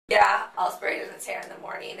Yeah, I'll spray it in his hair in the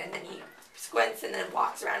morning, and then he squints and then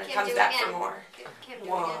walks around and Kim, comes back for again. more. Kim, do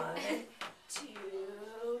 1, again.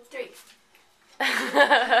 2, 3.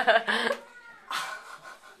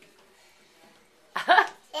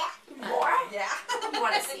 More? Yeah. You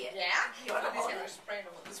want to see it? Yeah. You want to He's hold gonna it? spray him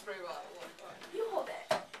with the spray bottle. You hold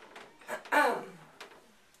it.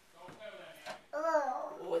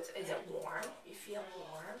 Oh, is it warm? You feel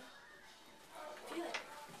warm? Feel it.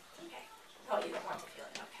 Okay. Oh, you don't want to feel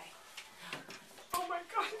it. Okay. Oh my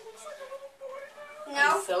God, he looks like a little boy. No.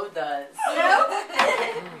 He so does. No.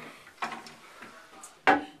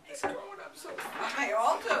 He's growing up so fast. They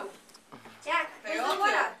all do. Jack, They where's all the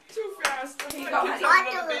water? Too fast. Here you It's go, like honey.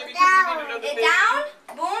 kids having another baby, Down. kids need another It baby. down.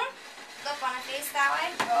 Boom. Look on her face that way.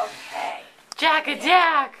 Okay. Jack.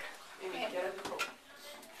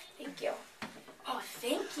 Thank you. Oh,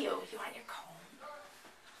 thank you. You want your comb?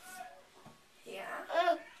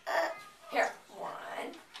 Yeah. Here. 1,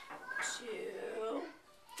 2,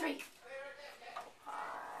 3. 1,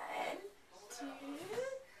 2,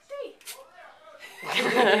 3.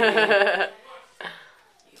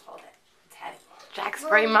 You hold it. It's heavy. Jack,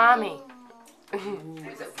 spray mommy.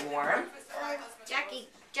 Is it warm?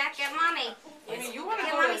 Jack, get mommy. Amy, you want to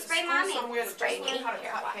Get go mommy, to spray school mommy. somewhere to Spray just me. learn how to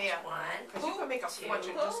Here, cut watch. hair. 1, Because you can make a 2,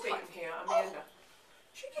 fortune just straighten hair, Amanda.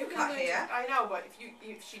 You cut hair. I know, but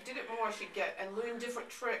if she did it more, she'd get and learn different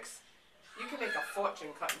tricks. You can make a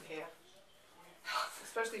fortune cutting hair.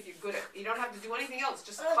 Especially if you're good at. You don't have to do anything else.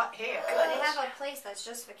 Just cut hair. They have a place that's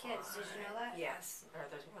just for kids. Did you know that? Yes. Or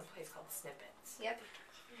there's one place called Snippets. Yep.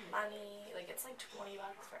 Money. Like, it's like $20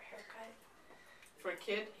 for a haircut. For a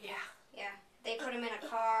kid. Yeah. Yeah. They put them in a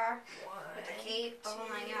car 1. with a cape. Oh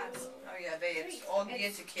my God. Oh yeah, it's all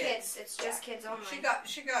geared to kids. It's just kids only. She got.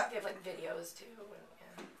 They have like videos too.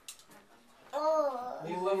 And,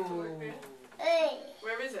 You love to work there.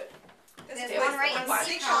 Where is it? There's yeah. one right in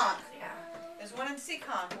Seacon. Yeah. There's one in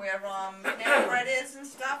Seacon where Panera Bread is and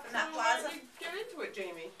stuff in that Why plaza. don't you get into it,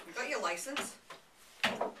 Jamie? You got your license.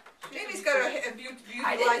 Jamie's got a beauty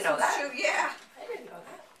I didn't know license that. too. Yeah. I didn't know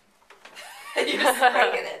that. You're just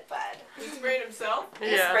spraying it, bud. He sprayed himself.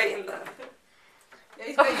 Just Yeah. spraying the. Yeah,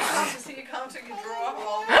 he's got your counter, see your counter, your drawer,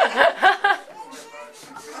 all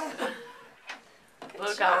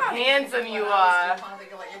Look how handsome you are.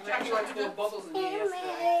 Jackie went to blow bubbles in here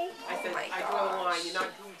yesterday. I said, Oh my I draw the line. gosh. You're not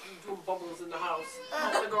doing bubbles in the house.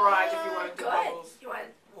 Out in the garage if you want to do Good. bubbles. You want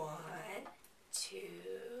 1, 2,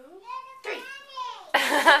 3.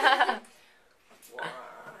 1,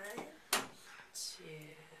 2,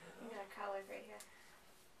 You got a collar right here.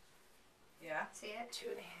 Yeah. See it?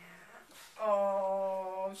 2.5.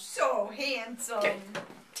 Oh, so handsome.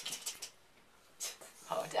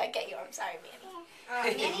 Oh, did I get you? I'm sorry, Manny.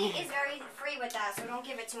 Manny is very free with that, so don't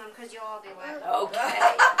give it to him because you'll all be wet. Okay.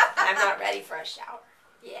 I'm not ready for a shower.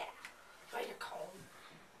 Yeah. Got your comb.